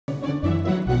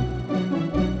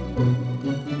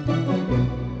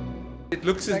it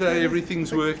looks as though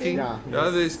everything's working. Yeah,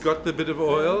 there's got the bit of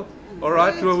oil. All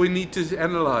right, well, we need to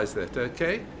analyze that,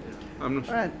 okay?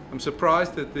 I'm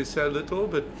surprised that there's so little,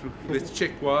 but let's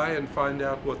check why and find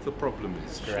out what the problem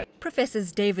is.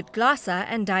 Professors David Glasser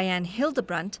and Diane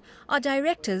Hildebrandt are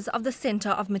directors of the Center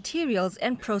of Materials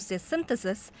and Process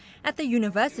Synthesis at the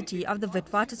University of the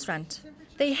Witwatersrand.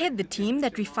 They head the team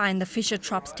that refined the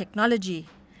Fischer-Tropsch technology.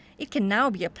 It can now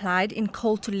be applied in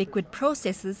coal-to-liquid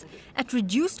processes at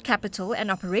reduced capital and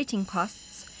operating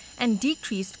costs and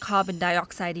decreased carbon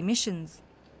dioxide emissions.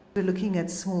 We're looking at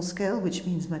small scale, which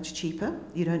means much cheaper.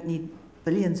 You don't need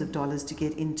billions of dollars to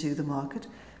get into the market,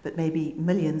 but maybe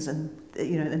millions, and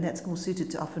that's more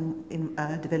suited to often in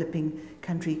developing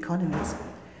country economies.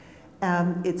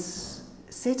 It's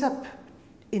set up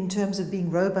in terms of being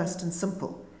robust and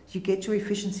simple. You get your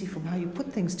efficiency from how you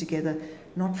put things together,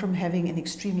 not from having an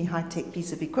extremely high-tech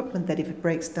piece of equipment that if it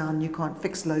breaks down you can't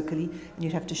fix locally and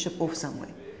you'd have to ship off somewhere.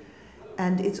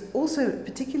 And it's also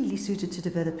particularly suited to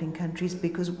developing countries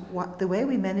because the way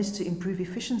we managed to improve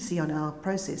efficiency on our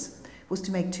process was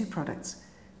to make two products,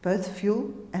 both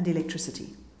fuel and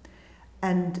electricity.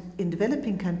 And in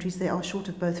developing countries, they are short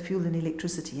of both fuel and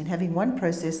electricity. And having one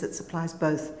process that supplies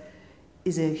both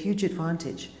is a huge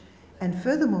advantage. And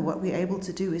furthermore, what we're able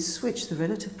to do is switch the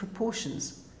relative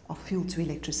proportions of fuel to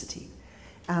electricity.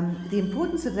 The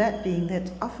importance of that being that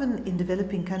often in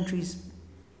developing countries,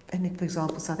 and for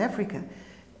example, South Africa,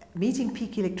 meeting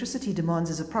peak electricity demands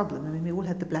is a problem. I mean, we all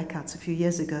had the blackouts a few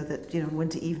years ago that, on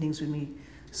winter evenings when we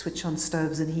switch on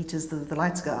stoves and heaters, the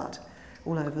lights go out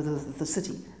all over the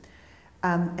city.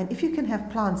 And if you can have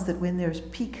plants that when there's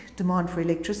peak demand for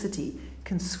electricity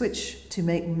can switch to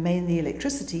make mainly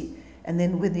electricity, and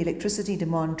then when the electricity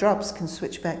demand drops can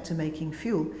switch back to making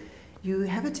fuel, you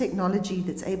have a technology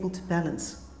that's able to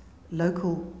balance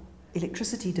local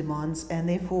electricity demands and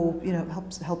therefore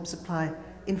help supply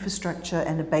infrastructure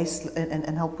and a base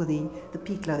and help with the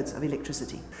peak loads of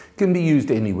electricity. It can be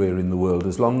used anywhere in the world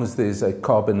as long as there's a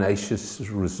carbonaceous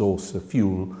resource, a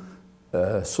fuel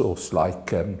source,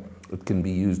 like it can be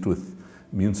used with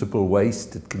municipal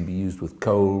waste, it can be used with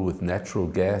coal, with natural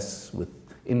gas, with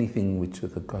anything which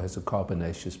has a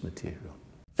carbonaceous material.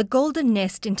 The Golden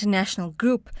Nest International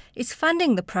Group is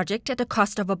funding the project at a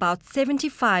cost of about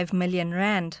 75 million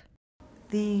rand.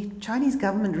 The Chinese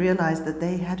government realized that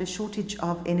they had a shortage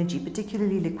of energy,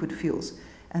 particularly liquid fuels,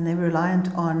 and they were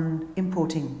reliant on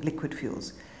importing liquid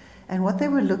fuels. And what they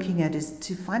were looking at is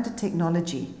to find a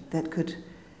technology that could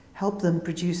help them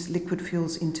produce liquid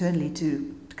fuels internally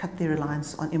to cut their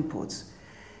reliance on imports.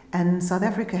 And South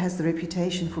Africa has the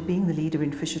reputation for being the leader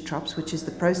in Fischer-Tropsch, which is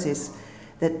the process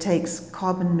that takes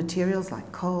carbon materials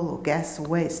like coal or gas or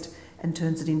waste and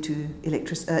turns it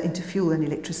into fuel and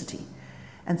electricity.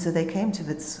 And so they came to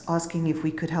Wits asking if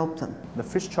we could help them. The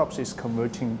Fischer-Tropsch is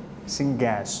converting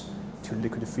syngas to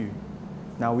liquid fuel.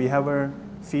 Now we have a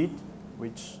feed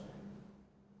which...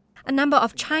 A number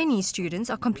of Chinese students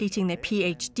are completing their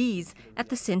PhDs at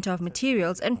the Center of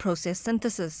Materials and Process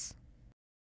Synthesis.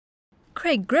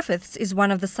 Craig Griffiths is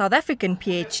one of the South African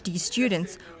PhD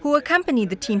students who accompanied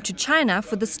the team to China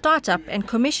for the startup and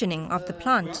commissioning of the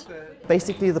plant.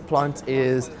 Basically, the plant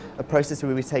is a process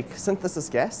where we take synthesis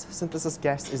gas. Synthesis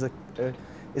gas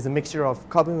is a mixture of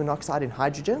carbon monoxide and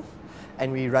hydrogen, and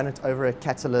we run it over a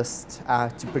catalyst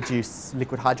to produce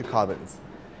liquid hydrocarbons.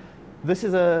 This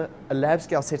is a lab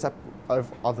scale setup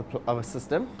of a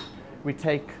system. We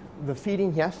take the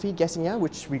feed gas in here,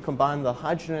 which we combine the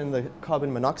hydrogen and the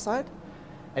carbon monoxide,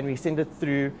 and we send it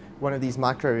through one of these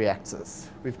microreactors.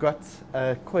 We've got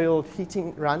a coiled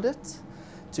heating around it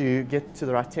to get to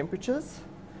the right temperatures.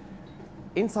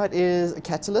 Inside is a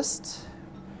catalyst.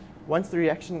 Once the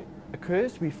reaction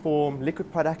occurs, we form liquid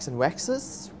products and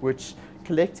waxes, which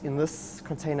collect in this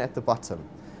container at the bottom.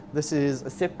 This is a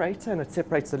separator, and it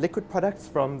separates the liquid products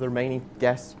from the remaining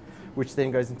gas, which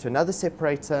then goes into another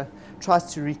separator,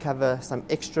 tries to recover some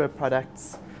extra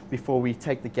products before we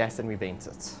take the gas and we vent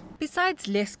it. Besides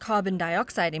less carbon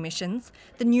dioxide emissions,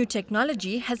 the new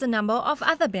technology has a number of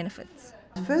other benefits.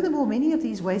 Furthermore, many of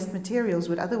these waste materials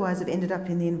would otherwise have ended up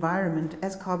in the environment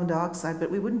as carbon dioxide, but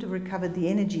we wouldn't have recovered the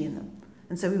energy in them.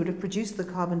 And so we would have produced the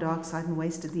carbon dioxide and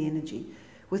wasted the energy.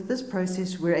 With this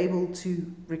process, we're able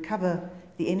to recover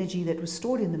the energy that was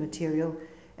stored in the material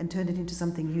and turn it into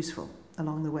something useful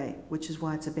along the way, which is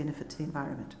why it's a benefit to the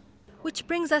environment. Which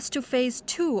brings us to phase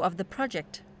 2 of the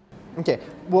project. Okay,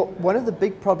 well, one of the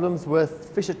big problems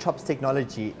with Fischer-Tropsch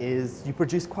technology is you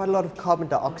produce quite a lot of carbon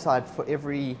dioxide for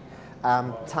every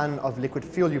ton of liquid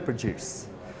fuel you produce.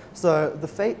 So the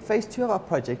phase 2 of our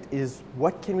project is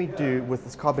what can we do with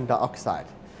this carbon dioxide?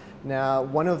 Now,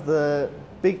 one of the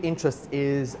big interests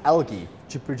is algae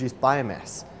to produce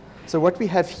biomass. So what we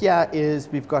have here is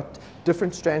we've got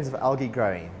different strands of algae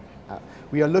growing.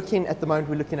 We are looking, at the moment,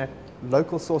 we're looking at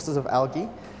local sources of algae,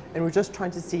 and we're just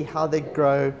trying to see how they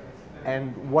grow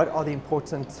and what are the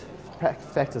important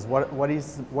factors, what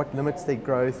limits their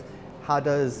growth, how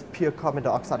does pure carbon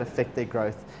dioxide affect their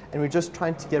growth, and we're just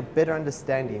trying to get a better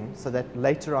understanding so that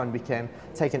later on we can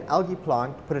take an algae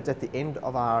plant, put it at the end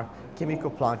of our chemical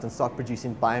plant and start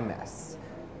producing biomass.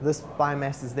 This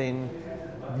biomass is then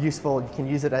useful. You can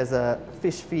use it as a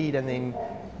fish feed and then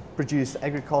produce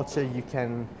agriculture. You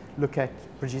can look at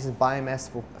producing biomass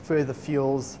for further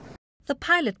fuels. The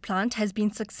pilot plant has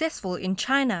been successful in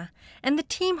China, and the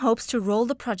team hopes to roll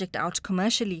the project out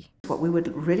commercially. What we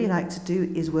would really like to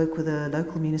do is work with a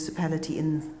local municipality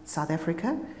in South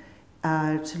Africa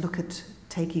to look at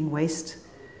taking waste,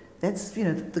 that's, you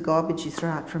know, the garbage you throw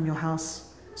out from your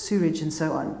house, sewage and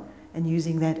so on, and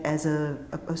using that as a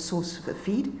source of a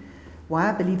feed. Why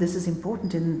I believe this is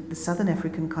important in the Southern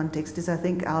African context is I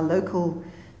think our local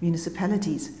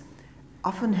municipalities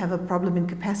often have a problem in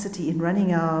capacity in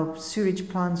running our sewage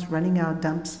plants, running our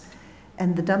dumps,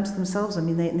 and the dumps themselves, I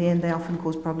mean, in the end, they often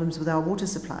cause problems with our water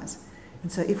supplies.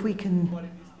 And so if we can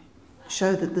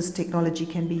show that this technology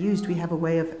can be used, we have a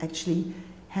way of actually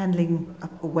handling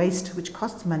a waste which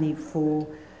costs money for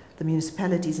the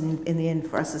municipalities and in the end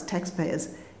for us as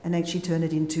taxpayers, and actually turn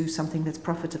it into something that's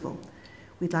profitable.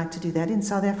 We'd like to do that in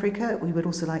South Africa. We would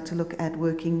also like to look at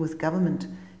working with government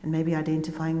and maybe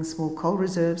identifying small coal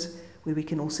reserves where we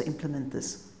can also implement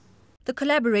this. The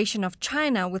collaboration of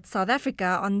China with South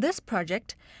Africa on this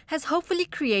project has hopefully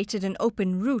created an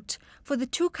open route for the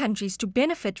two countries to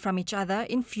benefit from each other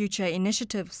in future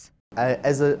initiatives.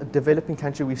 As a developing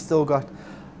country, we've still got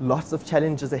lots of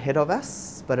challenges ahead of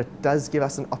us, but it does give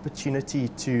us an opportunity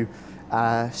to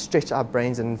stretch our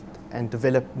brains and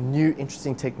develop new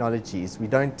interesting technologies. We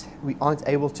aren't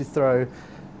able to throw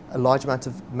a large amount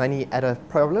of money at a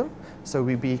problem, so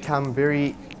we become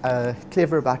very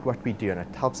clever about what we do, and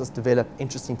it helps us develop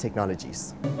interesting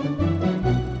technologies.